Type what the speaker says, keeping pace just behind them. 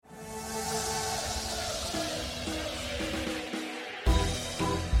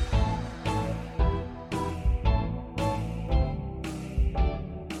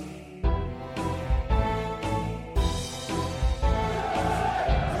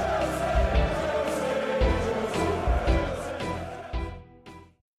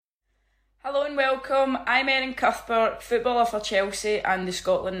welcome. I'm Erin Cuthbert, footballer for Chelsea and the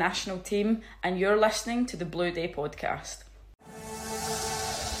Scotland national team, and you're listening to the Blue Day podcast.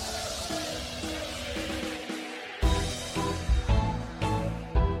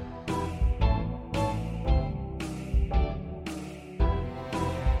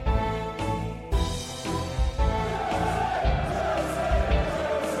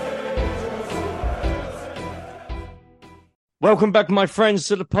 Welcome back, my friends,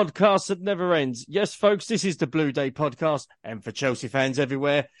 to the podcast that never ends. Yes, folks, this is the Blue Day podcast, and for Chelsea fans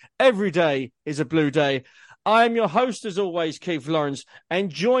everywhere, every day is a Blue Day. I am your host, as always, Keith Lawrence,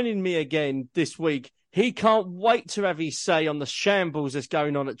 and joining me again this week, he can't wait to have his say on the shambles that's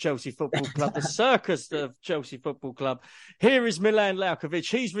going on at Chelsea Football Club, the circus of Chelsea Football Club. Here is Milan Laukovic.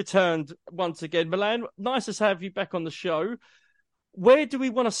 He's returned once again. Milan, nice to have you back on the show. Where do we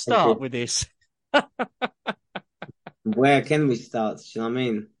want to start with this? Where can we start? Do you know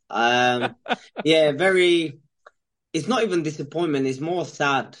what I mean? It's not even disappointment. It's more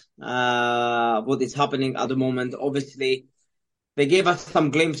sad what is happening at the moment. Obviously, they gave us some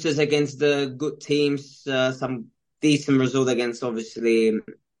glimpses against the good teams, some decent result against, obviously,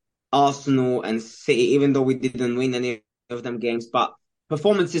 Arsenal and City, even though we didn't win any of them games. But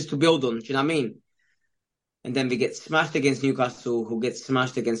performances to build on, do you know what I mean? And then we get smashed against Newcastle, who gets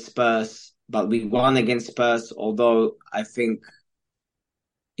smashed against Spurs. But we won against Spurs, although I think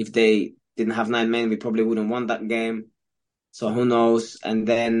if they didn't have 9 men, we probably wouldn't won that game. So who knows? And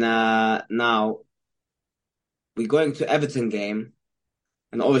then now we're going to Everton game.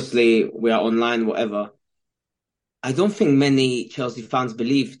 And obviously we are online, whatever. I don't think many Chelsea fans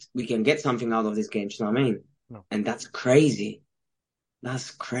believed we can get something out of this game. Do you know what I mean? No. And that's crazy.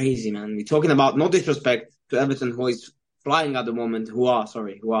 That's crazy, man. We're talking about, no disrespect to Everton, who is flying at the moment, who are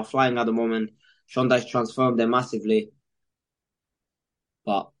flying at the moment. Sean Dyche transformed them massively.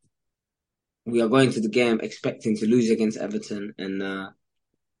 But we are going to the game expecting to lose against Everton. And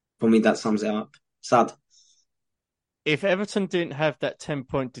for me, that sums it up. Sad. If Everton didn't have that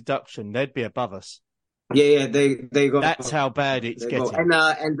 10-point deduction, they'd be above us. Yeah, they go. That's how bad it's getting.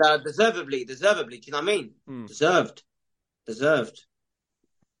 And deservedly, do you know what I mean? Deserved.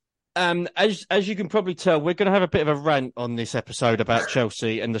 As you can probably tell, we're going to have a bit of a rant on this episode about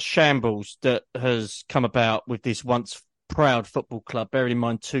Chelsea and the shambles that has come about with this once proud football club. Bearing in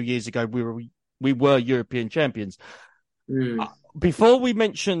mind, 2 years ago we were European champions. Before we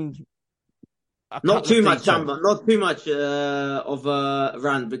mention, not too much of a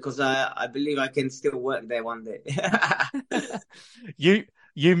rant, because I believe I can still work there one day. you,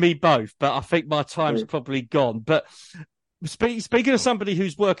 me both, but I think my time's probably gone. But speaking of somebody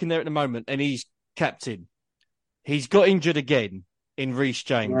who's working there at the moment, and he's captain, he's got injured again in Reece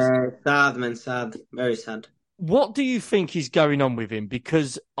James. Yeah, sad, man, sad. Very sad. What do you think is going on with him?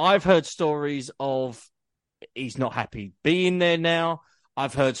 Because I've heard stories of he's not happy being there now.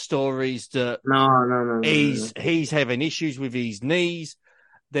 I've heard stories that he's having issues with his knees.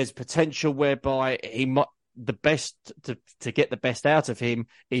 There's potential whereby he might... the best to get the best out of him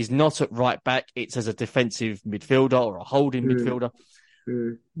is not at right back. It's as a defensive midfielder or a holding midfielder.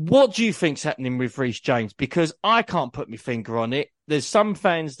 What do you think's happening with Reece James? Because I can't put my finger on it. There's some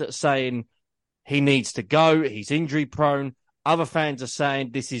fans that are saying he needs to go. He's injury prone. Other fans are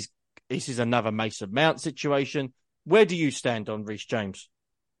saying this is another Mason Mount situation. Where do you stand on Reece James?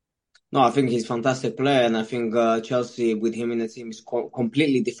 No, I think he's a fantastic player, and I think Chelsea with him in the team is a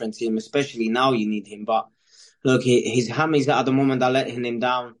completely different team, especially now you need him. But look, his hammies at the moment are letting him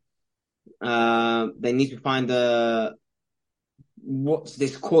down. They need to find what's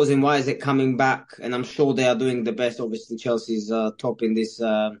this causing, why is it coming back? And I'm sure they are doing the best. Obviously, Chelsea's top in this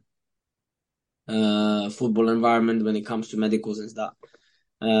football environment when it comes to medicals and stuff.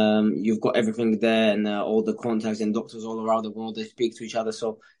 You've got everything there, and all the contacts and doctors all around the world, they speak to each other.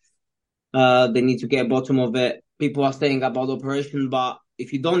 So they need to get a bottom of it. People are saying about operation, but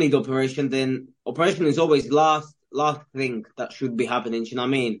if you don't need operation, then operation is always last thing that should be happening. You know what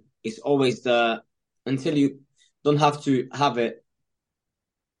I mean? It's always until you don't have to have it.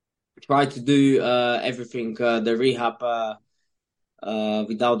 Try to do everything, the rehab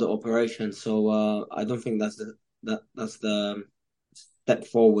without the operation. So I don't think that's the step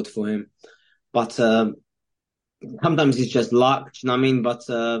forward for him. But sometimes it's just luck. You know what I mean? But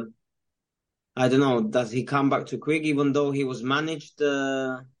I don't know. Does he come back too quick? Even though he was managed,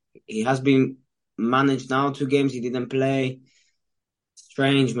 he has been managed now. 2 games he didn't play.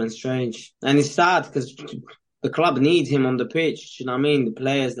 Strange, man, strange. And it's sad because the club needs him on the pitch. You know what I mean? The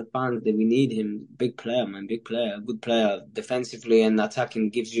players, the fans, we need him. Big player, man. Big player. Good player. Defensively and attacking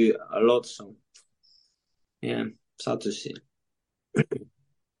gives you a lot. So, yeah, sad to see.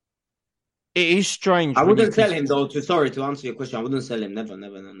 it is strange. I wouldn't sell him though. To answer your question, I wouldn't sell him. Never,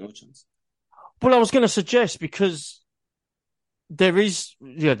 no chance. Well, I was going to suggest because there was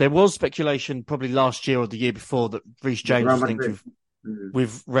speculation probably last year or the year before that Reece James was linked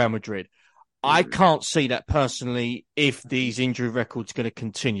with Real Madrid. I can't see that personally if these injury records are going to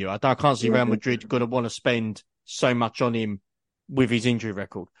continue. I can't see Real Madrid going to want to spend so much on him with his injury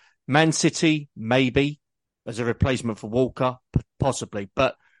record. Man City, maybe, as a replacement for Walker, possibly.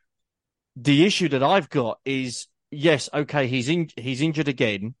 But the issue that I've got is, yes, okay, he's injured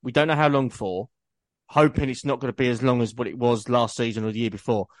again. We don't know how long for. Hoping it's not going to be as long as what it was last season or the year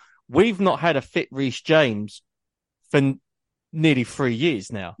before. We've not had a fit Reece James for nearly 3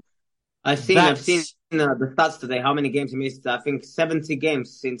 years now. I've seen the stats today. How many games he missed? I think 70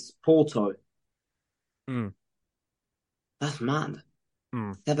 games since Porto. That's mad.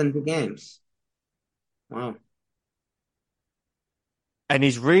 70 games. Wow. And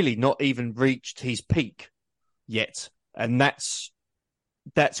he's really not even reached his peak yet, and that's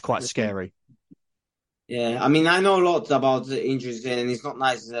quite scary. Yeah, I mean, I know a lot about the injuries, and it's not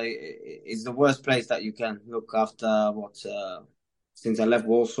nice. It's the worst place that you can look after since I left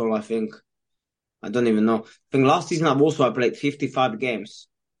Warsaw, I think. I don't even know. I think last season at Warsaw, I played 55 games.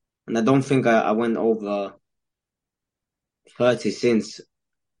 And I don't think I went over 30 since.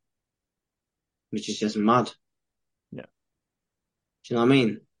 Which is just mad. Yeah. Do you know what I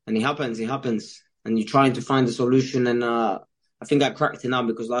mean? And it happens. And you're trying to find a solution. And I think I cracked it now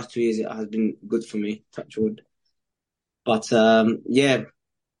because last 2 years it has been good for me, touch wood. But yeah,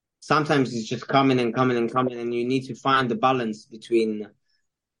 sometimes it's just coming, and you need to find the balance between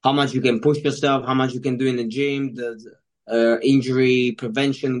how much you can push yourself, how much you can do in the gym, the injury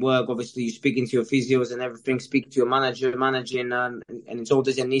prevention work. Obviously, you're speaking to your physios and everything, speak to your manager, managing, and it's all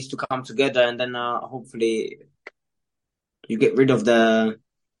this that needs to come together, and then hopefully you get rid of the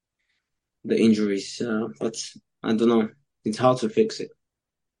injuries. But I don't know, it's hard to fix it.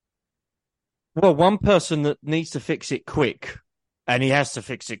 Well, one person that needs to fix it quick, and he has to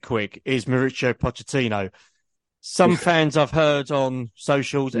fix it quick, is Mauricio Pochettino. Some fans I've heard on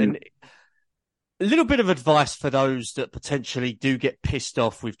socials, and a little bit of advice for those that potentially do get pissed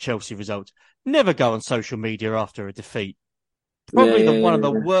off with Chelsea results. Never go on social media after a defeat. Probably one of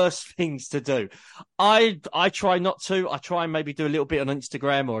the worst things to do. I try not to. I try and maybe do a little bit on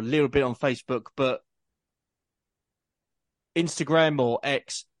Instagram or a little bit on Facebook, but Instagram or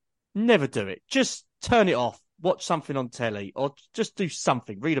X, never do it. Just turn it off. Watch something on telly or just do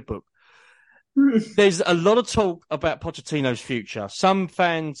something. Read a book. There's a lot of talk about Pochettino's future. Some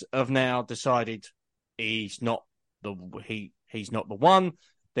fans have now decided he's not the one.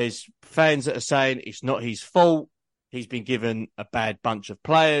 There's fans that are saying it's not his fault. He's been given a bad bunch of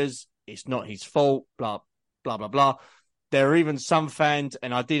players. It's not his fault. Blah blah blah blah. There are even some fans,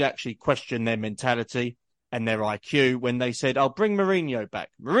 and I did actually question their mentality and their IQ when they said, "I'll bring Mourinho back.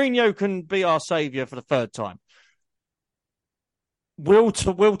 Mourinho can be our saviour for the third time." We'll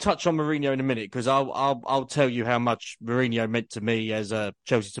touch on Mourinho in a minute because I'll tell you how much Mourinho meant to me as a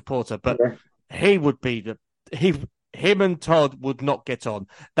Chelsea supporter. But he would be him and Todd would not get on.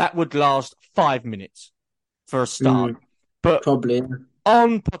 That would last 5 minutes for a start. But probably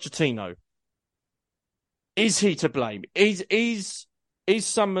on Pochettino, is he to blame? Is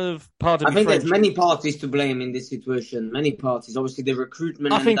some of part of? I think there's many parties to blame in this situation. Many parties. Obviously, the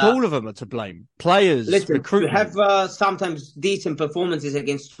recruitment. I think all of them are to blame. Players, recruitment. You have sometimes decent performances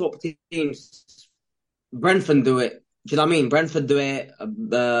against top teams. Brentford do it. Do you know what I mean? Brentford do it.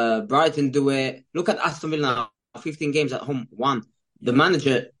 Brighton do it. Look at Aston Villa now. 15 games at home, won. The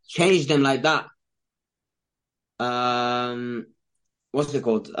manager changed them like that. What's it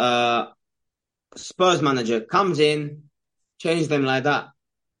called? Spurs manager comes in. Change them like that.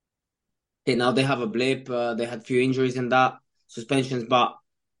 Okay, now they have a blip. They had a few injuries and that suspensions, but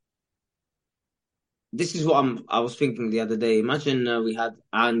this is what I was thinking the other day. Imagine we had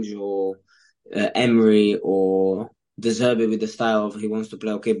Ange or Emery or De Zerbi with the style of he wants to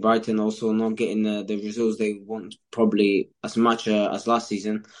play. Okay, Brighton also not getting the results they want probably as much as last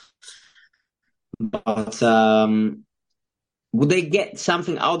season. But would they get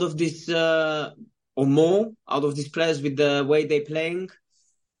something out of this? Or more out of these players with the way they're playing?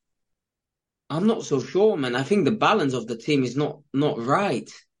 I'm not so sure, man. I think the balance of the team is not right.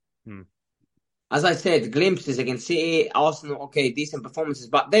 As I said, glimpses against City, Arsenal, okay, decent performances,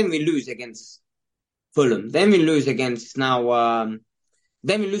 but then we lose against Fulham. Then we lose against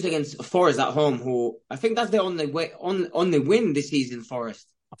Forest at home, who I think that's the only win this season.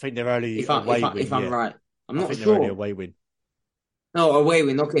 Forest. I think they're only away win. If I'm right, I'm not sure. They're only away win. No, away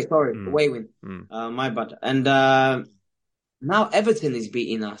win. Okay, sorry, away win. My bad. And now Everton is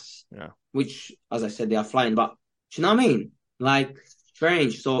beating us. Yeah. Which, as I said, they are flying. But do you know what I mean? Like,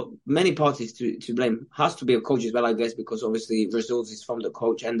 strange. So many parties to blame. Has to be a coach as well, I guess, because obviously results is from the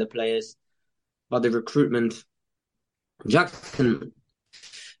coach and the players. But the recruitment, Jackson,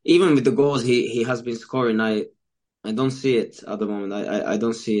 even with the goals he has been scoring, I don't see it at the moment. I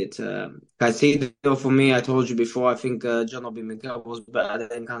don't see it. Caicedo, for me, I told you before, I think John Obi Mikel was better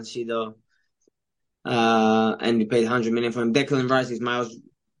than Caicedo. And we paid 100 million for him. Declan Rice is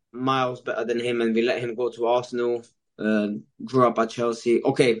miles better than him, and we let him go to Arsenal. Grew up at Chelsea.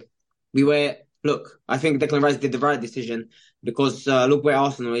 Okay, look, I think Declan Rice did the right decision because look where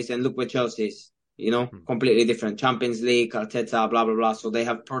Arsenal is and look where Chelsea is. Completely different. Champions League, Arteta, blah blah blah. So they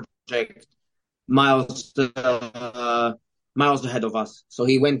have project miles miles ahead of us. So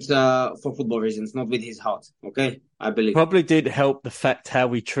he went for football reasons, not with his heart. Okay, I believe. Probably did help the fact how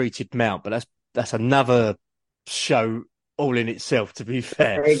we treated Mount, but that's another show all in itself, to be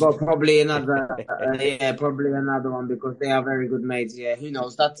fair. They got probably another, probably another one because they are very good mates. Yeah, who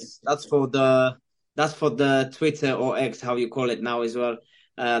knows? That's for the Twitter or X, how you call it now as well.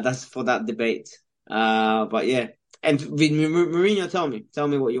 That's for that debate. But yeah, and with Mourinho, tell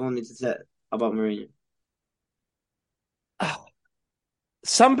me what you wanted to say about Mourinho.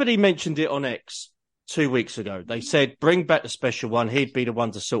 Somebody mentioned it on X 2 weeks ago. They said, bring back the special one. He'd be the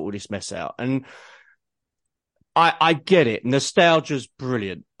one to sort all this mess out. And I get it. Nostalgia's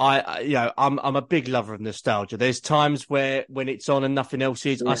brilliant. I'm a big lover of nostalgia. There's times where when it's on and nothing else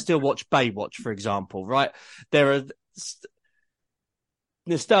is, I still watch Baywatch, for example, right?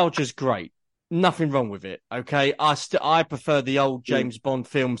 Nostalgia's great. Nothing wrong with it. Okay. I prefer the old James Bond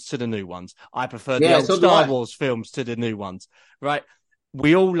films to the new ones. I prefer the old Star Wars films to the new ones, right?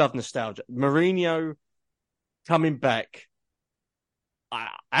 We all love nostalgia. Mourinho coming back.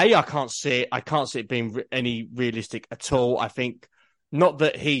 I can't see it. I can't see it being any realistic at all. I think not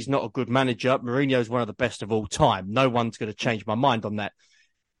that he's not a good manager. Mourinho is one of the best of all time. No one's going to change my mind on that.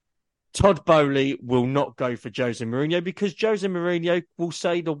 Todd Boehly will not go for Jose Mourinho because Jose Mourinho will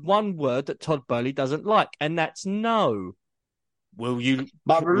say the one word that Todd Boehly doesn't like, and that's no. Will you?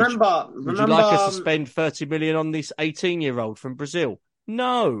 But remember, would you like us to spend 30 million on this 18-year-old from Brazil?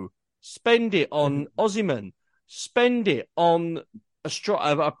 No. Spend it on Osimhen. Spend it on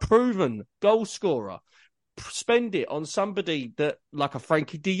a proven goal scorer. Spend it on somebody that, like a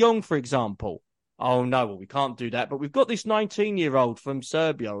Frankie de Jong, for example. Oh, no, well, we can't do that. But we've got this 19-year-old from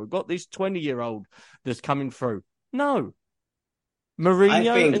Serbia. We've got this 20-year-old that's coming through. No.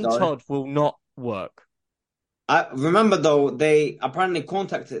 Mourinho and Todd will not work. I remember, though, they apparently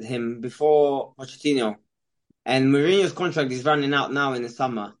contacted him before Pochettino. And Mourinho's contract is running out now in the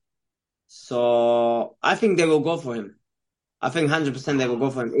summer. So I think they will go for him. I think 100% they will go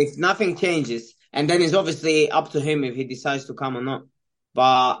for him. If nothing changes, and then it's obviously up to him if he decides to come or not.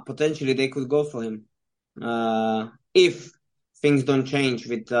 But potentially they could go for him. If things don't change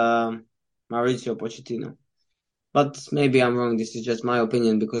with Mauricio Pochettino. But maybe I'm wrong. This is just my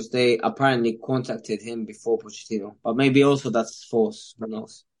opinion because they apparently contacted him before Pochettino. But maybe also that's false. Who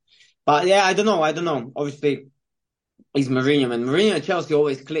knows? But yeah, I don't know. Obviously, he's Mourinho, and Mourinho at Chelsea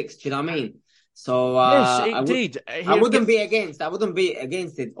always clicks. Do you know what I mean? So yes, indeed. I wouldn't be against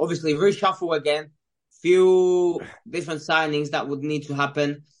it. Obviously, reshuffle again. Few different signings that would need to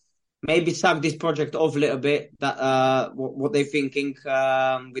happen. Maybe sack this project off a little bit. That what they're thinking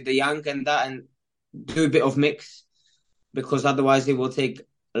with the young and that, and do a bit of mix because otherwise it will take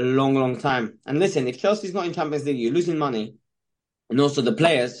a long, long time. And listen, if Chelsea's not in Champions League, you're losing money, and also the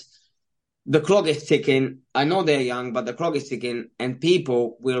players. The clock is ticking. I know they're young, but the clock is ticking, and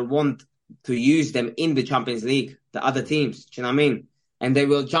people will want to use them in the Champions League, the other teams. Do you know what I mean? And they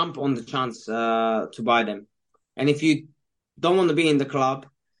will jump on the chance to buy them. And if you don't want to be in the club,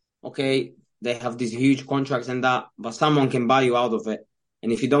 okay, they have these huge contracts and that, but someone can buy you out of it.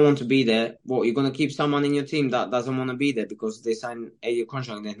 And if you don't want to be there, you're going to keep someone in your team that doesn't want to be there because they sign a 8-year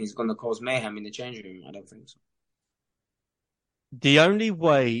contract, then he's going to cause mayhem in the changing room. I don't think so. The only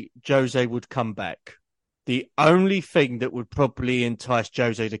way Jose would come back, the only thing that would probably entice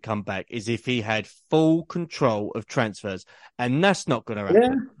Jose to come back is if he had full control of transfers. And that's not going to happen.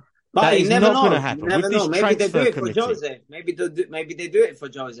 Yeah. But that is not going to happen. With this maybe they do it for Jose. Maybe they do it for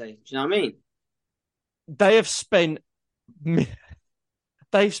Jose. Do you know what I mean? They've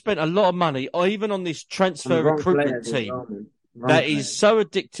spent a lot of money, or even on this transfer recruitment team. That is so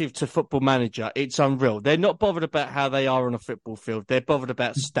addictive to Football Manager. It's unreal. They're not bothered about how they are on a football field. They're bothered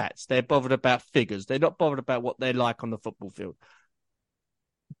about stats. They're bothered about figures. They're not bothered about what they're like on the football field.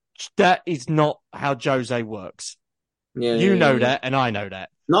 That is not how Jose works. You know that, and I know that.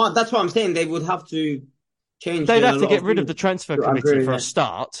 No, that's what I'm saying. They would have to change. They'd have A to lot get of rid of things the transfer to committee agree, for yeah. a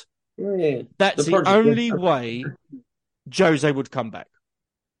start. Yeah. That's the project, only way Jose would come back.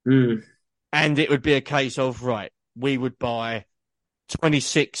 And it would be a case of, right, we would buy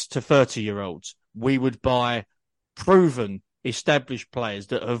 26 to 30-year-olds. We would buy proven, established players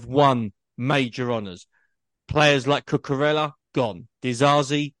that have won major honours. Players like Cucurella, gone.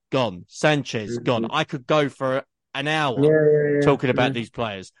 Dizazi, gone. Sanchez, gone. I could go for an hour talking about these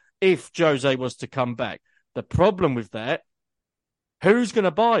players if Jose was to come back. The problem with that, who's going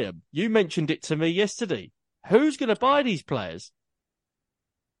to buy them? You mentioned it to me yesterday. Who's going to buy these players?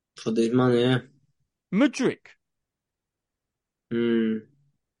 For this money, yeah. Mudryk. And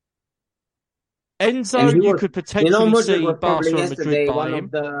Enzo, you could potentially Mudryk see was probably Barca and Madrid yesterday buy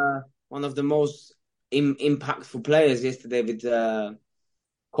him. one of the most impactful players yesterday with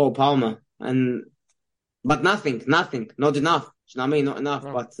Cole Palmer, but nothing, not enough. Do you know what I mean? Not enough.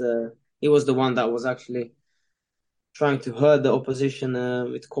 No. But he was the one that was actually trying to hurt the opposition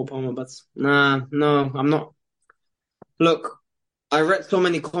with Cole Palmer. But no, I'm not. Look, I read so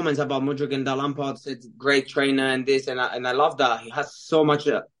many comments about Mudryk and that Lampard said great trainer and this, and I love that. He has so much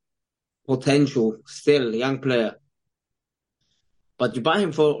potential still, young player. But you buy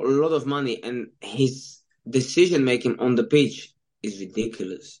him for a lot of money, and his decision making on the pitch is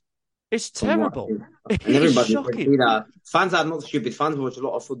ridiculous. It's terrible. And everybody can see that. Fans are not stupid. Fans watch a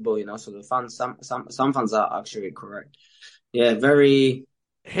lot of football, so the fans, some fans are actually correct. Yeah, very.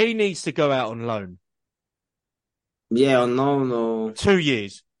 He needs to go out on loan. Yeah, no. 2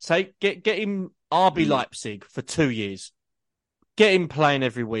 years. Say get him RB Leipzig for 2 years. Get him playing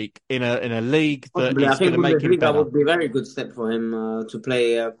every week in a league that is going to make him better. That would be a very good step for him to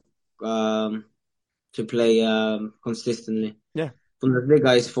play consistently. Yeah,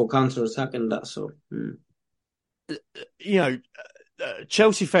 Bundesliga is for counter attack and that. So,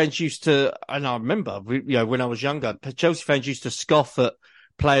 Chelsea fans used to, and I remember, when I was younger, Chelsea fans used to scoff at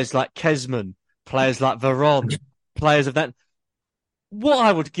players like Kezman, players like Veron, players of that. What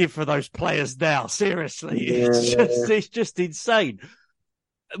I would give for those players now, seriously, it's just insane.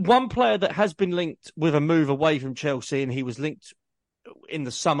 One player that has been linked with a move away from Chelsea, and he was linked in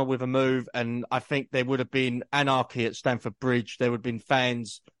the summer with a move, and I think there would have been anarchy at Stamford Bridge. There would have been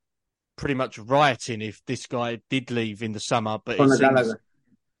fans pretty much rioting if this guy did leave in the summer. But it seems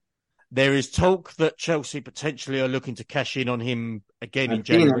there is talk that Chelsea potentially are looking to cash in on him again in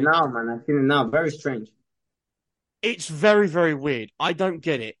January. I've seen it now, man. I've seen it now. Very strange. It's very, very weird. I don't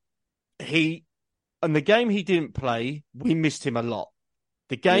get it. On the game he didn't play, we missed him a lot.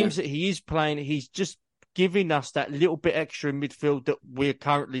 The games that he is playing, he's just giving us that little bit extra in midfield that we're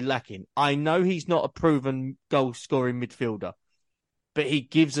currently lacking. I know he's not a proven goal-scoring midfielder, but he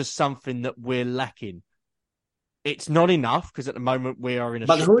gives us something that we're lacking. It's not enough because at the moment we are in a.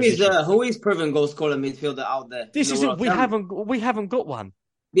 But who is proven goal-scoring midfielder out there? This isn't. We haven't got one.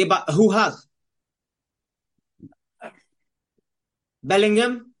 Yeah, but who has?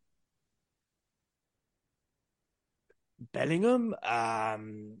 Bellingham?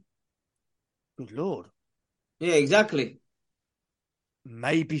 Good Lord. Yeah, exactly.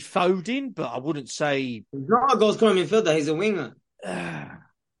 Maybe Foden, but I wouldn't say... He's not a goal-scoring midfielder, he's a winger. Do you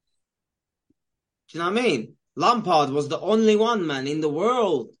know what I mean? Lampard was the only one, man, in the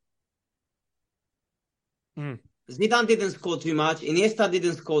world. Zidane didn't score too much. Iniesta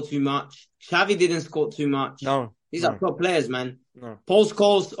didn't score too much. Xavi didn't score too much. No. These are top players, man. No. Paul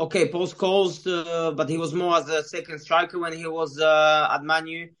Scholes, but he was more as a second striker when he was at Man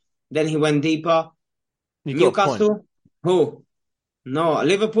U. Then he went deeper. Newcastle, who? No,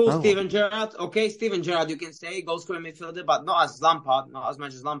 Liverpool, Steven Gerrard. Okay, Steven Gerrard, you can say goal-scoring midfielder, but not as Lampard, not as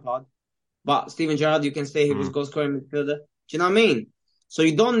much as Lampard. But Steven Gerrard, you can say he was goal-scoring midfielder. Do you know what I mean? So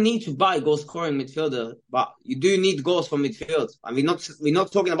you don't need to buy goal-scoring midfielder, but you do need goals for midfield. And we're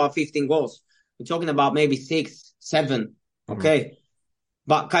not talking about 15 goals. We're talking about maybe 6, 7. Okay.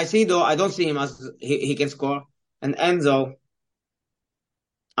 But Caicedo, I don't see him as he can score. And Enzo,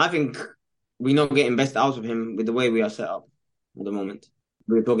 I think we're not getting best out of him with the way we are set up at the moment.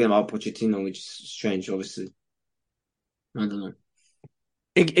 We're talking about Pochettino, which is strange, obviously. I don't know.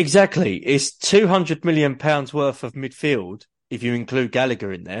 Exactly. It's £200 million worth of midfield, if you include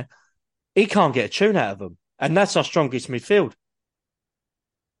Gallagher in there. He can't get a tune out of them. And that's our strongest midfield.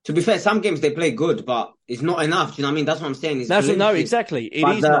 To be fair, some games they play good, but it's not enough. Do you know what I mean? That's what I'm saying. No, exactly. It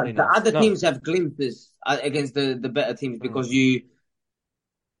is not enough. The other teams have glimpses against the better teams because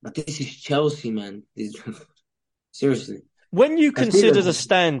But this is Chelsea, man. Seriously. When you consider the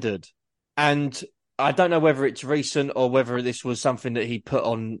standard, and I don't know whether it's recent or whether this was something that he put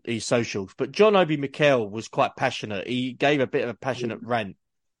on his socials, but John Obi Mikel was quite passionate. He gave a bit of a passionate rant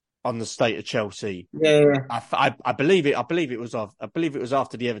on the state of Chelsea. Yeah. I believe it. I believe it was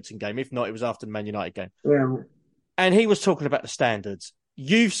after the Everton game. If not, it was after the Man United game. Yeah. And he was talking about the standards.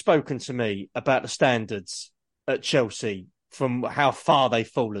 You've spoken to me about the standards at Chelsea from how far they've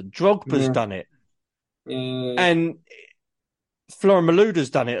fallen. Drogba's done it. Yeah. And Florian Malouda's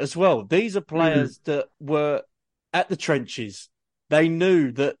done it as well. These are players that were at the trenches. They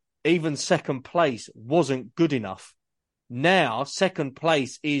knew that even second place wasn't good enough. Now, second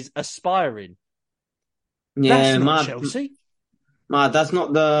place is aspiring. Yeah, that's not Chelsea. That's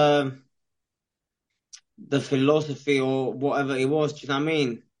not the philosophy or whatever it was. Do you know what I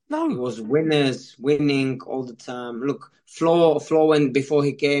mean? No. It was winners, winning all the time. Look, Flo went before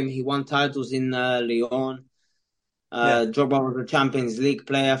he came. He won titles in Lyon. Drogba was a Champions League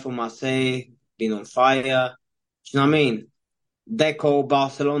player for Marseille. Been on fire. Do you know what I mean? Deco,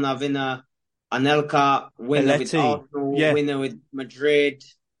 Barcelona winner. Anelka, winner with Arsenal. Winner with Madrid.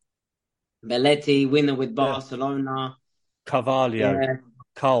 Belletti, winner with Barcelona. Carvalho.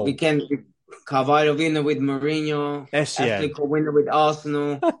 Cole. Carvalho, winner with Mourinho. Essien. Winner with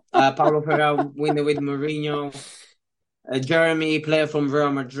Arsenal. Paulo Ferreira, winner with Mourinho. Jeremy, player from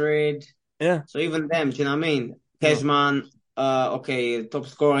Real Madrid. Yeah. So even them, do you know what I mean? Kezman, top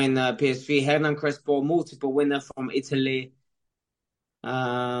scorer in PSV. Hernan Crespo, multiple winner from Italy.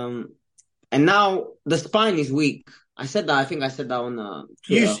 And now the spine is weak. I said that. I think I said that on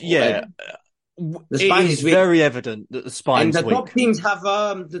Twitter. The spine is very evident that the spine's weak. And the top weak. teams have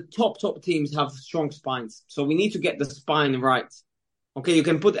the top teams have strong spines. So we need to get the spine right. Okay, you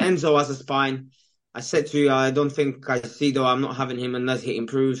can put Enzo as a spine. I said to you, I don't think Caicedo, I'm not having him unless he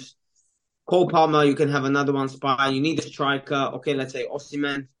improves. Cole Palmer, you can have another one spine. You need a striker. Okay, let's say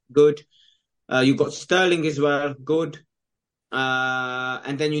Osimhen, good. You got Sterling as well, good.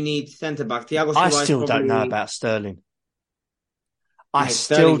 And then you need centre back. Thiago Silva. I still don't know about Sterling. I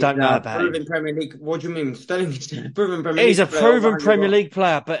still don't know about proven him. Premier League. What do you mean? Sterling is a proven Premier League. He's a proven Premier League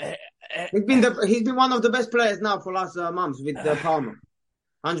player, but he's been one of the best players now for last months with Palmer,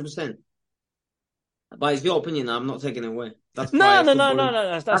 100%. But it's your opinion. I'm not taking it away. That's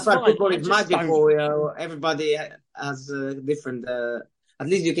no. That's why football is magical. Everybody has different. At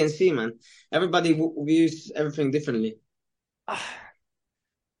least you can see, man. Everybody views everything differently.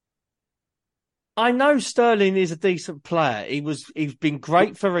 I know Sterling is a decent player. He's been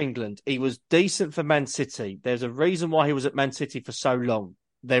great for England. He was decent for Man City. There's a reason why he was at Man City for so long.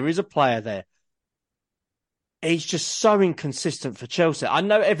 There is a player there. He's just so inconsistent for Chelsea. I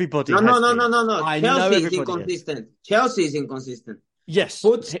know everybody. No. Chelsea is inconsistent. Chelsea is inconsistent. Yes.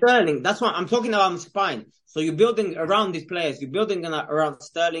 Put Sterling. That's what I'm talking about. Spine. So you're building around these players. You're building around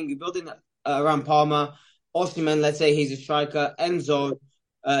Sterling. You're building around Palmer. Osimhen, let's say he's a striker. Enzo.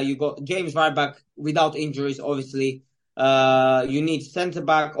 You got James right back without injuries, obviously. You need centre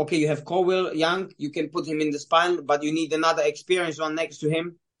back. Okay, you have Colwill Young. You can put him in the spine, but you need another experienced one next to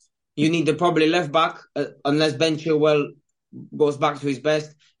him. You need probably left back, unless Ben Chilwell goes back to his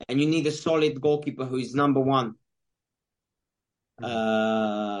best. And you need a solid goalkeeper who is number one.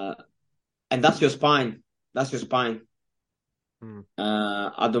 And that's your spine. That's your spine.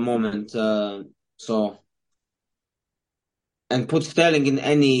 At the moment. And put Sterling in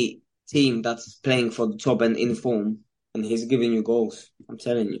any team that's playing for the top and in form, and he's giving you goals. I'm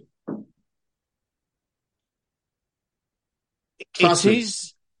telling you.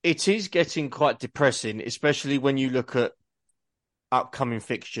 It is getting quite depressing, especially when you look at upcoming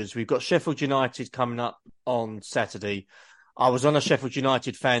fixtures. We've got Sheffield United coming up on Saturday. I was on a Sheffield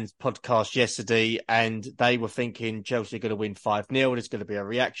United fans podcast yesterday, and they were thinking Chelsea are going to win 5-0. There's going to be a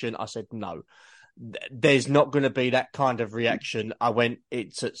reaction. I said, no. There's not going to be that kind of reaction.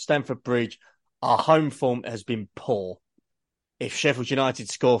 It's at Stamford Bridge. Our home form has been poor. If Sheffield United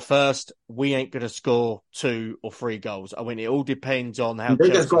score first, we ain't going to score 2 or 3 goals. It all depends on how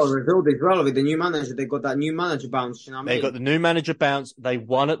they just got a result as well with the new manager. They got that new manager bounce. You know what I mean? They got the new manager bounce. They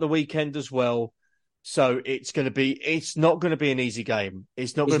won at the weekend as well. So it's not going to be an easy game.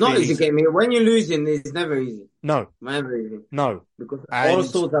 It's not an easy game. When you're losing, it's never easy. No. Never easy. No. Because all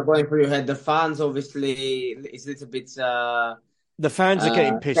sorts are going through your head. The fans, obviously, it's a little bit... the fans are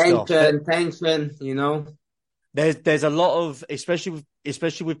getting pissed off. Tension, you know? There's a lot of,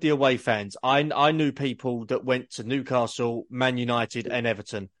 especially with the away fans. I knew people that went to Newcastle, Man United and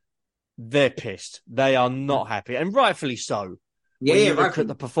Everton. They're pissed. They are not happy. And rightfully so. When you look at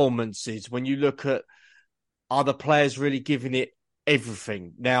the performances, when you look at are the players really giving it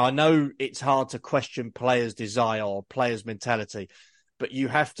everything? Now, I know it's hard to question players' desire or players' mentality, but you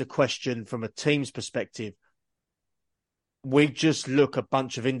have to question from a team's perspective. We just look a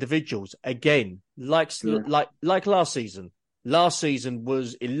bunch of individuals again, like last season. Last season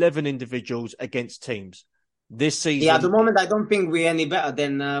was 11 individuals against teams. This season... Yeah, at the moment, I don't think we're any better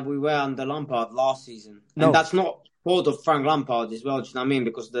than we were under Lampard last season. No. And that's not fault of Frank Lampard as well, do you know what I mean?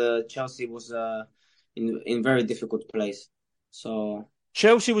 Because the Chelsea was in very difficult place. So...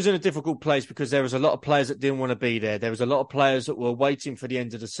 Chelsea was in a difficult place because there was a lot of players that didn't want to be there. There was a lot of players that were waiting for the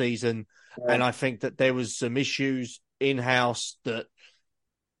end of the season. Yeah. And I think that there was some issues in-house that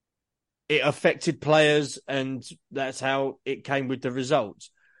it affected players, and that's how it came with the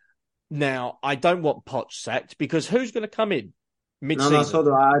results. Now, I don't want Poch sacked because who's going to come in mid-season? No, so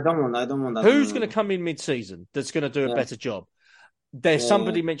do I. I don't want that. Who's going to come in mid-season that's going to do a better job? There's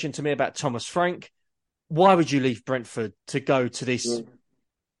somebody mentioned to me about Thomas Frank. Why would you leave Brentford to go to this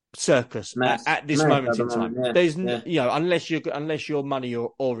circus at this moment in time? There's unless you're money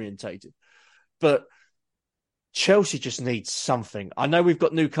orientated. But Chelsea just needs something. I know we've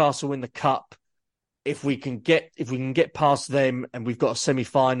got Newcastle in the cup. If we can get past them and we've got a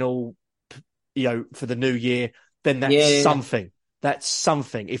semi-final, for the new year, then that's something. That's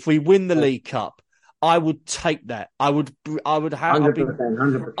something. If we win the League Cup, I would take that. I would have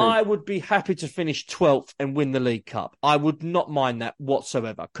 100%. I would be happy to finish 12th and win the League Cup. I would not mind that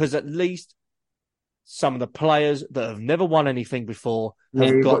whatsoever, because at least some of the players that have never won anything before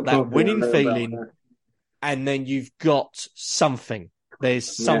have got that winning feeling, and then you've got something.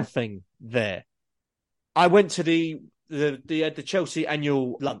 There's something there. I went to the Chelsea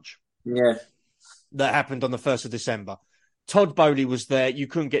annual lunch. Yeah. That happened on the 1st of December. Todd Bowley was there. You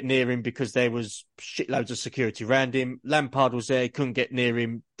couldn't get near him because there was shitloads of security around him. Lampard was there. Couldn't get near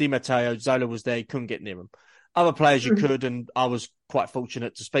him. Di Matteo, Zola was there. Couldn't get near him. Other players you could, and I was quite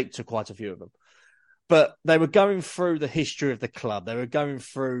fortunate to speak to quite a few of them. But they were going through the history of the club. They were going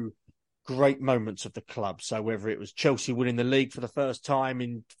through great moments of the club. So whether it was Chelsea winning the league for the first time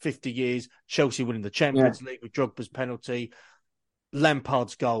in 50 years, Chelsea winning the Champions League with Drogba's penalty,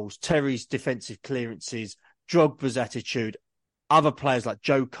 Lampard's goals, Terry's defensive clearances, Drogba's attitude, other players like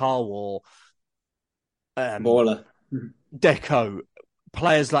Joe Cole or Baller, Deco,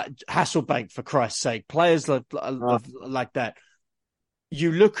 players like Hasselbank, for Christ's sake, players like that.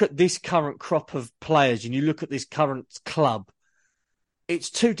 You look at this current crop of players and you look at this current club, it's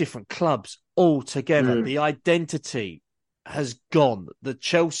two different clubs altogether. The identity has gone. The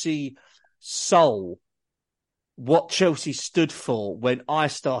Chelsea soul, what Chelsea stood for when I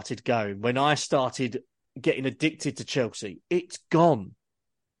started going, when I started getting addicted to Chelsea, it's gone.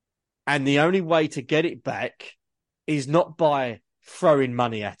 And the only way to get it back is not by throwing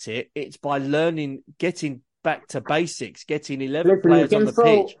money at it. It's by getting back to basics, getting 11 players on the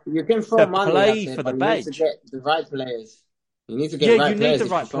pitch. You can throw money play at it, for the badge. You need to get the right players. You need to get the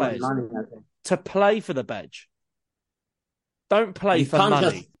right players to play for the badge. Don't play for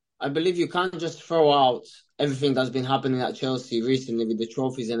money. I believe you can't just throw out everything that's been happening at Chelsea recently with the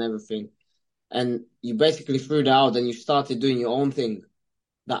trophies and everything. And you basically threw that out and you started doing your own thing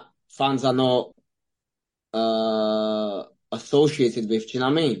that fans are not associated with. Do you know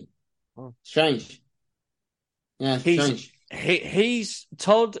what I mean? Strange. Yeah, strange. He's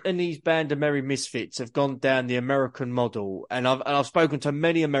Todd and his band of Merry Misfits have gone down the American model, and I've spoken to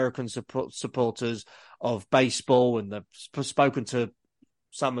many American supporters of baseball, and I've spoken to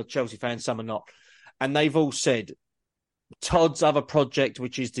some are Chelsea fans, some are not, and they've all said Todd's other project,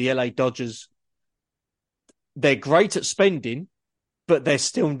 which is the LA Dodgers, they're great at spending, but they're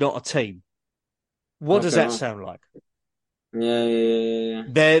still not a team. What does that sound like? Yeah.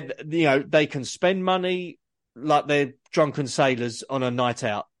 They can spend money like they're drunken sailors on a night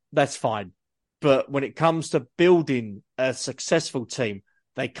out. That's fine. But when it comes to building a successful team,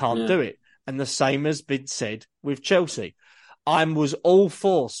 they can't do it. And the same has been said with Chelsea. I was all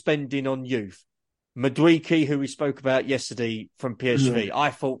for spending on youth. Madueke, who we spoke about yesterday from PSV,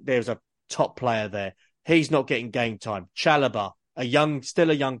 I thought there was a top player there. He's not getting game time. Chalobah,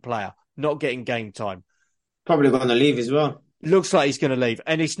 still a young player, not getting game time. Probably going to leave as well. Looks like he's going to leave.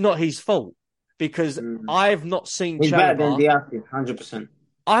 And it's not his fault. Because I've not seen He's Chalobah. Better than Diaz, 100%.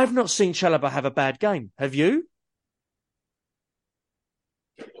 I've not seen Chalobah have a bad game. Have you?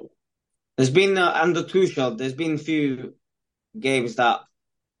 There's been under Tuchel. There's been a few games that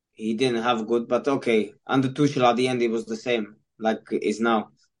he didn't have good, but okay. Under Tuchel, at the end, it was the same like it is now.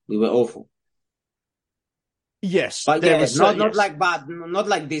 We were awful. Yes, but not like bad, not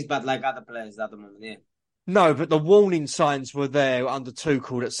like this bad like other players at the moment. Yeah. No, but the warning signs were there under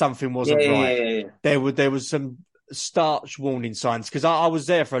Tuchel that something wasn't right. Yeah. There was some starch warning signs because I was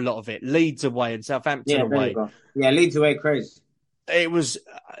there for a lot of it. Leeds away and Southampton away. Yeah, Leeds away, crazy. It was,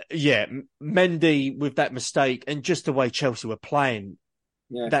 Mendy with that mistake and just the way Chelsea were playing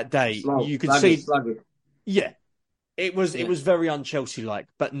that day. You could see. Sluggish. Yeah, It was very un-Chelsea-like.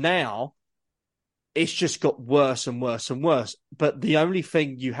 But now it's just got worse and worse and worse. But the only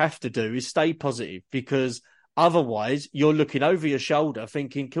thing you have to do is stay positive, because otherwise you're looking over your shoulder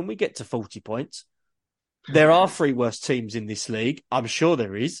thinking, can we get to 40 points? There are 3 worse teams in this league. I'm sure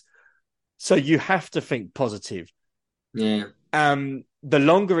there is. So you have to think positive. Yeah. The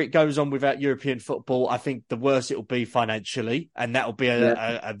longer it goes on without European football, I think the worse it will be financially. And that will be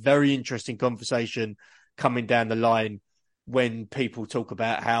a very interesting conversation coming down the line when people talk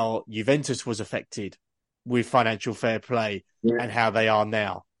about how Juventus was affected with financial fair play and how they are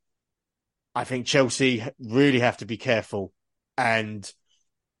now. I think Chelsea really have to be careful. And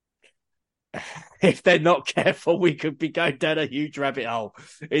if they're not careful, we could be going down a huge rabbit hole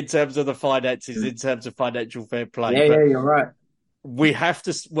in terms of the finances, in terms of financial fair play. Yeah, you're right. We have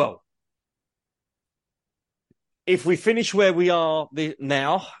to, if we finish where we are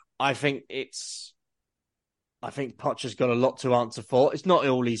now, I think Poch has got a lot to answer for. It's not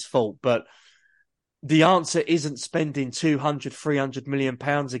all his fault, but the answer isn't spending 200, 300 million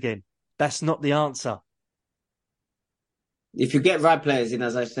pounds again. That's not the answer. If you get right players in,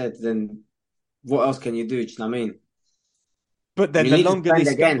 as I said, then what else can you do? Do you know what I mean? But then the longer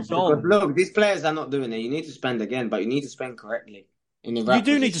this goes on... Because look, these players are not doing it. You need to spend again, but you need to spend correctly. You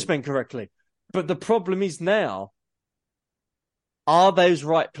do need to spend correctly. But the problem is now, are those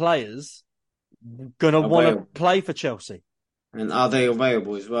right players going to want to play for Chelsea? And are they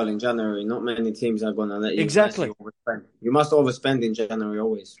available as well in January? Not many teams are going to let you. Exactly. Overspend. You must overspend in January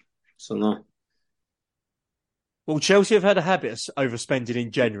always. So no. Well, Chelsea have had a habit of overspending in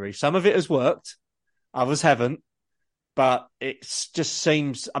January. Some of it has worked. Others haven't. But it just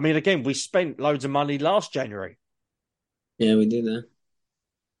seems... I mean, again, we spent loads of money last January. Yeah, we did that.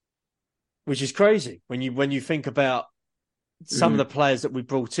 Which is crazy when you think about some of the players that we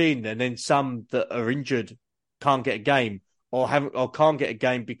brought in, and then some that are injured, can't get a game, or can't get a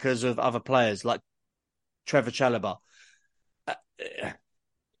game because of other players like Trevor Chalobah.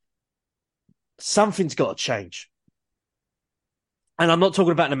 Something's got to change. And I'm not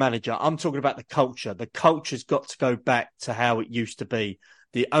talking about the manager. I'm talking about the culture. The culture's got to go back to how it used to be.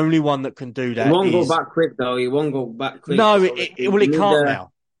 The only one that can do that He won't go back quick, though. He won't go back quick. No, it can't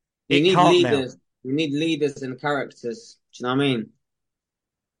now. You need leaders. You need leaders and characters. Do you know what I mean?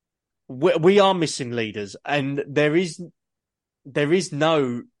 We are missing leaders, and there is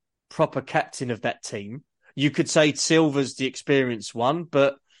no proper captain of that team. You could say Silva's the experienced one,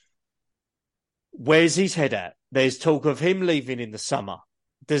 but where's his head at? There's talk of him leaving in the summer.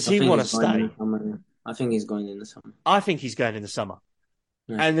 Does he want to stay? I think he's going in the summer. I think he's going in the summer.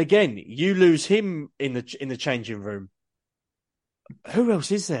 Yeah. And again, you lose him in the changing room. Who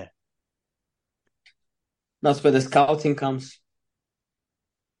else is there? That's where the scouting comes.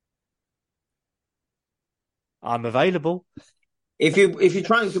 I'm available. If you're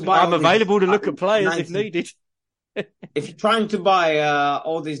trying to buy, I'm available to look at players if needed. If you're trying to buy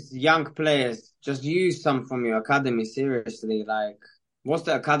all these young players, just use some from your academy seriously. Like, what's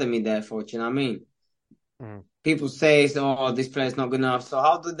the academy there for? Do you know what I mean? People say, "Oh, this player's not good enough." So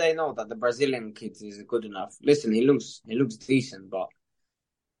how do they know that the Brazilian kid is good enough? Listen, he looks decent, but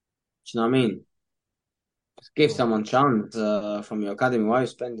do you know what I mean? Just give someone a chance from your academy. Why are you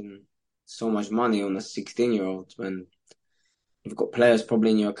spending so much money on a 16-year-old when you've got players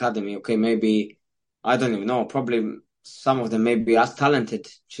probably in your academy? Okay, maybe, I don't even know, probably some of them may be as talented. Do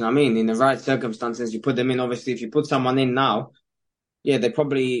you know what I mean? In the right circumstances, you put them in. Obviously, if you put someone in now, yeah, they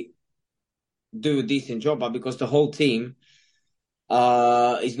probably do a decent job, but because the whole team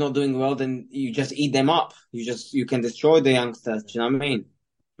is not doing well, then you just eat them up. You can destroy the youngsters. Do you know what I mean?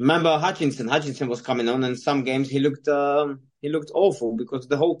 Remember Hutchinson? Hutchinson was coming on, and some games he looked awful because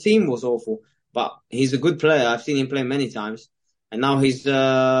the whole team was awful. But he's a good player. I've seen him play many times, and now he's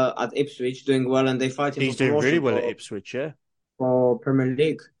at Ipswich doing well, and they fight him. He's doing really well at Ipswich, yeah, for Premier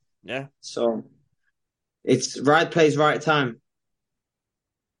League. Yeah. So it's right place, right time.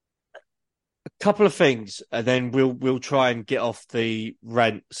 A couple of things, and then we'll try and get off the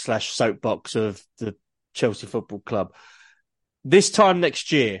rant / soapbox of the Chelsea Football Club. This time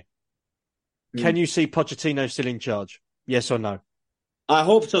next year, can you see Pochettino still in charge? Yes or no? I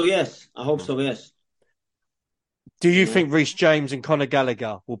hope so, yes. I hope so, yes. Do you think Reece James and Conor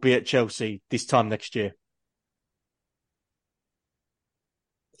Gallagher will be at Chelsea this time next year?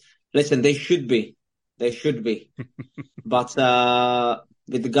 Listen, they should be. They should be. But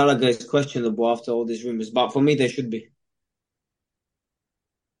with the Gallagher, it's questionable after all these rumours. But for me, they should be.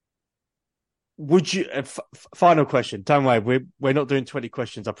 Would you? Final question. Don't worry, we're not doing 20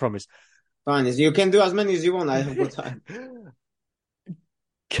 questions. I promise. Fine, you can do as many as you want. I have got time.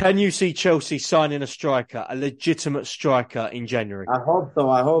 Can you see Chelsea signing a striker, a legitimate striker in January? I hope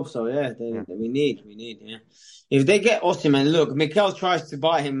so. Yeah, we need. Yeah. If they get Osimhen, look, Mikel tries to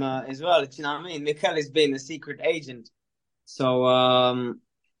buy him as well. Do you know what I mean? Mikel is being a secret agent, so I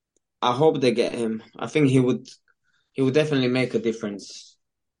hope they get him. I think he would definitely make a difference.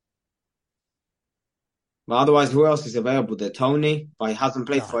 But otherwise, who else is available there? Tony, but he hasn't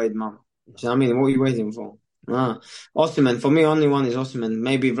played for 8 months. Do you know what I mean? What are you waiting for? Osimhen, for me, only one is Osimhen.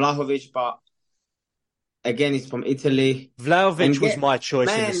 Maybe Vlahovic, but again, he's from Italy. Vlahovic was my choice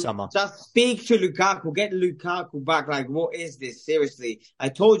in the summer. Just speak to Lukaku. Get Lukaku back. Like, what is this? Seriously. I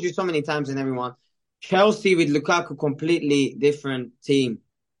told you so many times and everyone. Chelsea with Lukaku, completely different team.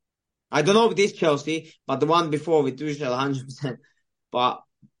 I don't know if this Chelsea, but the one before with Tuchel, 100%. But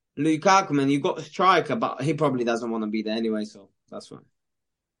Lukaku, man, you got a striker, but he probably doesn't want to be there anyway, so that's fine.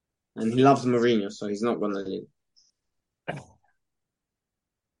 And he loves Mourinho, so he's not going to leave.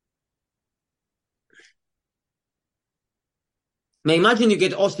 Now imagine you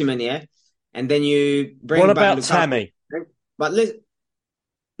get Osimhen, yeah, and then you bring back back Lukaku. Tammy? But listen,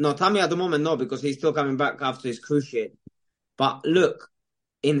 no, Tammy at the moment, no, because he's still coming back after his cruciate. But look,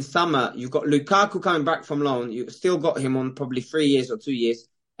 in summer, you've got Lukaku coming back from loan. You still got him on probably 3 years or 2 years.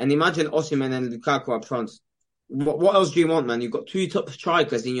 And imagine Osimhen and Lukaku up front. What else do you want, man? You've got 2 top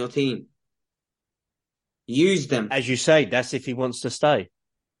strikers in your team. Use them. As you say, that's if he wants to stay.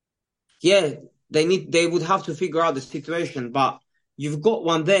 Yeah, they would have to figure out the situation, but you've got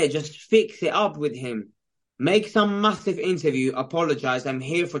one there. Just fix it up with him. Make some massive interview. Apologize. I'm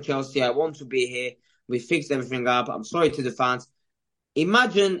here for Chelsea. I want to be here. We fixed everything up. I'm sorry to the fans.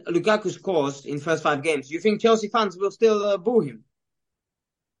 Imagine Lukaku scores in first 5 games. You think Chelsea fans will still boo him?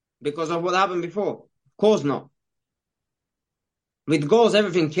 Because of what happened before? Of course not. With goals,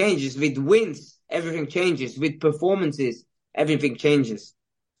 everything changes. With wins, everything changes. With performances, everything changes.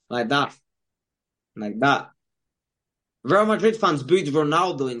 Like that. Real Madrid fans booed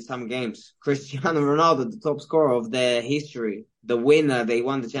Ronaldo in some games. Cristiano Ronaldo, the top scorer of their history. The winner, they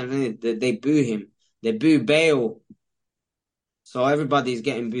won the Champions League. They boo him. They boo Bale. So everybody's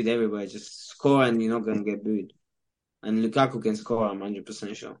getting booed everywhere. Just score and you're not going to get booed. And Lukaku can score, I'm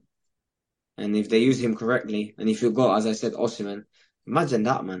 100% sure. And if they use him correctly, and if you got, as I said, Osimhen, imagine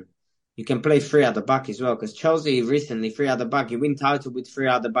that, man. You can play 3 at the back as well, because Chelsea recently, 3 at the back. You win title with 3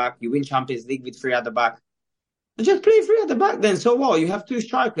 at the back. You win Champions League with 3 at the back. And just play 3 at the back then. So what? You have 2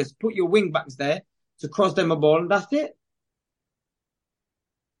 strikers. Put your wing backs there to cross them a ball, and that's it.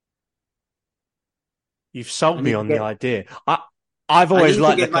 You've sold me on the idea. I've always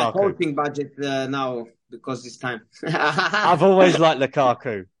liked Lukaku. I need to get my coaching budget now because it's time. I've always liked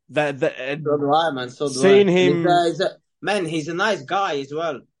Lukaku. So do I, man. So do seeing I. him, he's a nice guy as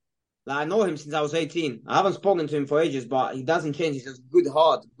well. Like, I know him since I was 18. I haven't spoken to him for ages, but he doesn't change. He's a good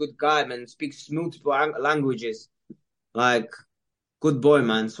heart, good guy, man. Speaks multiple languages. Like, good boy,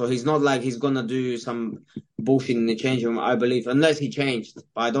 man. So he's not like he's gonna do some bullshit in the change room, I believe, unless he changed.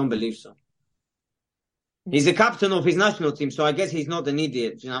 But I don't believe so. He's the captain of his national team, so I guess he's not an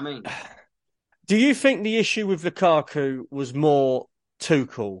idiot. Do you know what I mean? Do you think the issue with Lukaku was more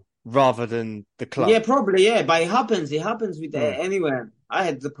Tuchel rather than the club? Yeah, probably, yeah. But it happens. It happens with anywhere. I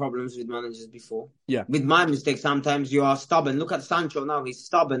had the problems with managers before. Yeah. With my mistakes, sometimes you are stubborn. Look at Sancho now. He's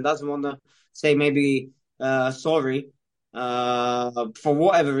stubborn. Doesn't want to say maybe sorry for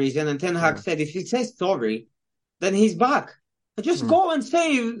whatever reason. And Ten Hag said if he says sorry, then he's back. Just go and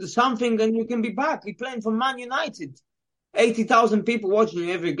say something and you can be back. You're playing for Man United. 80,000 people watching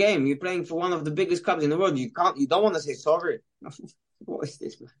you every game. You're playing for one of the biggest clubs in the world. You don't want to say sorry. What is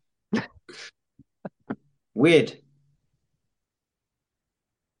this, man? Weird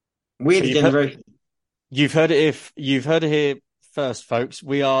generation. You've heard it here first, folks.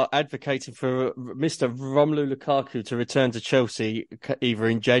 We are advocating for Mr. Romelu Lukaku to return to Chelsea either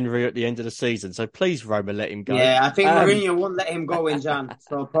in January or at the end of the season. So please, Roma, let him go. Yeah, I think Mourinho won't let him go in Jan.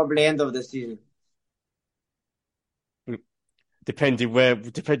 So probably end of the season. Depending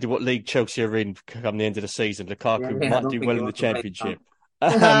what league Chelsea are in come the end of the season, Lukaku might do well in the Championship.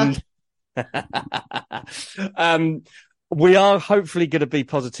 We are hopefully going to be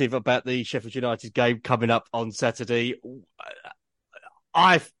positive about the Sheffield United game coming up on Saturday.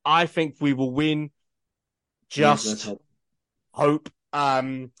 I think we will win. Just hope.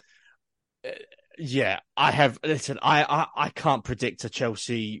 Yeah, I have. Listen, I can't predict a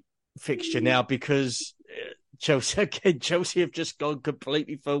Chelsea fixture now because Chelsea have just gone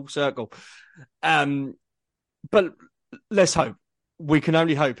completely full circle. But let's hope. We can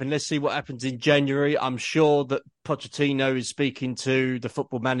only hope, and let's see what happens in January. I'm sure that Pochettino is speaking to the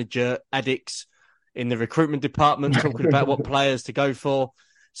football manager addicts in the recruitment department, talking about what players to go for.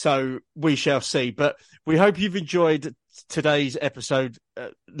 So we shall see. But we hope you've enjoyed today's episode,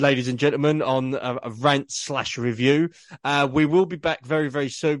 ladies and gentlemen, on a rant/review. We will be back very, very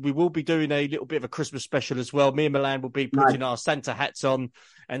soon. We will be doing a little bit of a Christmas special as well. Me and Milan will be putting our Santa hats on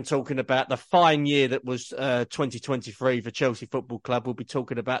and talking about the fine year that was 2023 for Chelsea Football Club. We'll be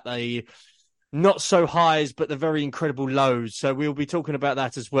talking about the not so highs, but the very incredible lows. So we'll be talking about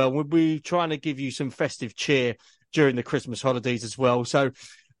that as well. We'll be trying to give you some festive cheer during the Christmas holidays as well. So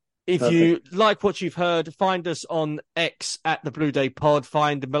if you like what you've heard, find us on X at the Blue Day Pod.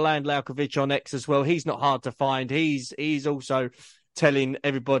 Find Milan Laukovic on X as well. He's not hard to find. He's also telling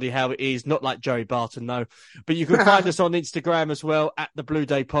everybody how it is, not like Joey Barton, no. But you can find us on Instagram as well at the Blue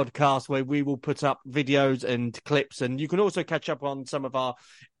Day Podcast, where we will put up videos and clips. And you can also catch up on some of our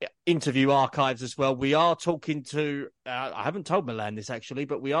interview archives as well. We are talking to, I haven't told Milan this actually,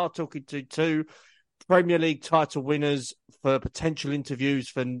 but we are talking to two Premier League title winners for potential interviews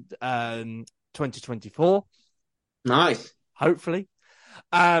for 2024. Nice. Hopefully.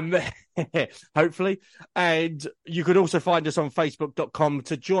 Hopefully. And you can also find us on facebook.com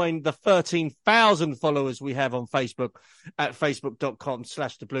to join the 13,000 followers we have on Facebook at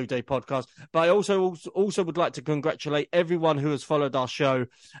facebook.com/the Blue Day Podcast. But I also would like to congratulate everyone who has followed our show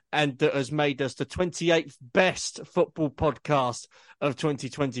and that has made us the 28th best football podcast of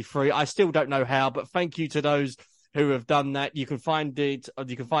 2023. I still don't know how, but thank you to those who have done that. You can find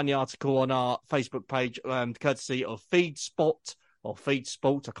the article on our Facebook page, courtesy of FeedSpot. Or Feed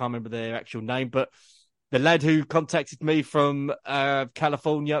Sport, I can't remember their actual name, but the lad who contacted me from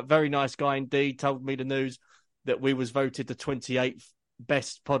California, very nice guy indeed, told me the news that we was voted the 28th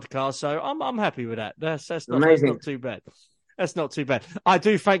best podcast. So I'm happy with that. That's not too bad. That's not too bad. I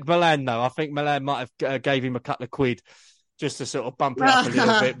do thank Milan though. I think Milan might have gave him a couple of quid just to sort of bump it up a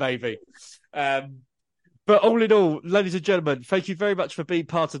little bit, maybe. But all in all, ladies and gentlemen, thank you very much for being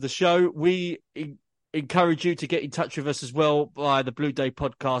part of the show. We encourage you to get in touch with us as well via the Blue Day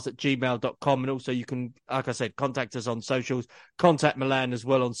Podcast at gmail.com. And also you can, like I said, contact us on socials, contact Milan as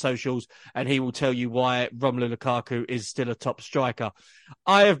well on socials, and he will tell you why Romelu Lukaku is still a top striker.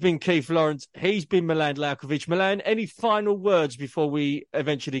 I have been Keith Lawrence. He's been Milan Laukovic. Milan, any final words before we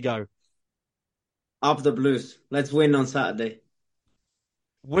eventually go? Up the Blues. Let's win on Saturday.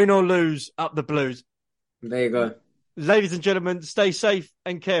 Win or lose, up the Blues. There you go. Ladies and gentlemen, stay safe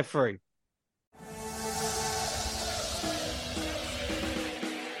and carefree.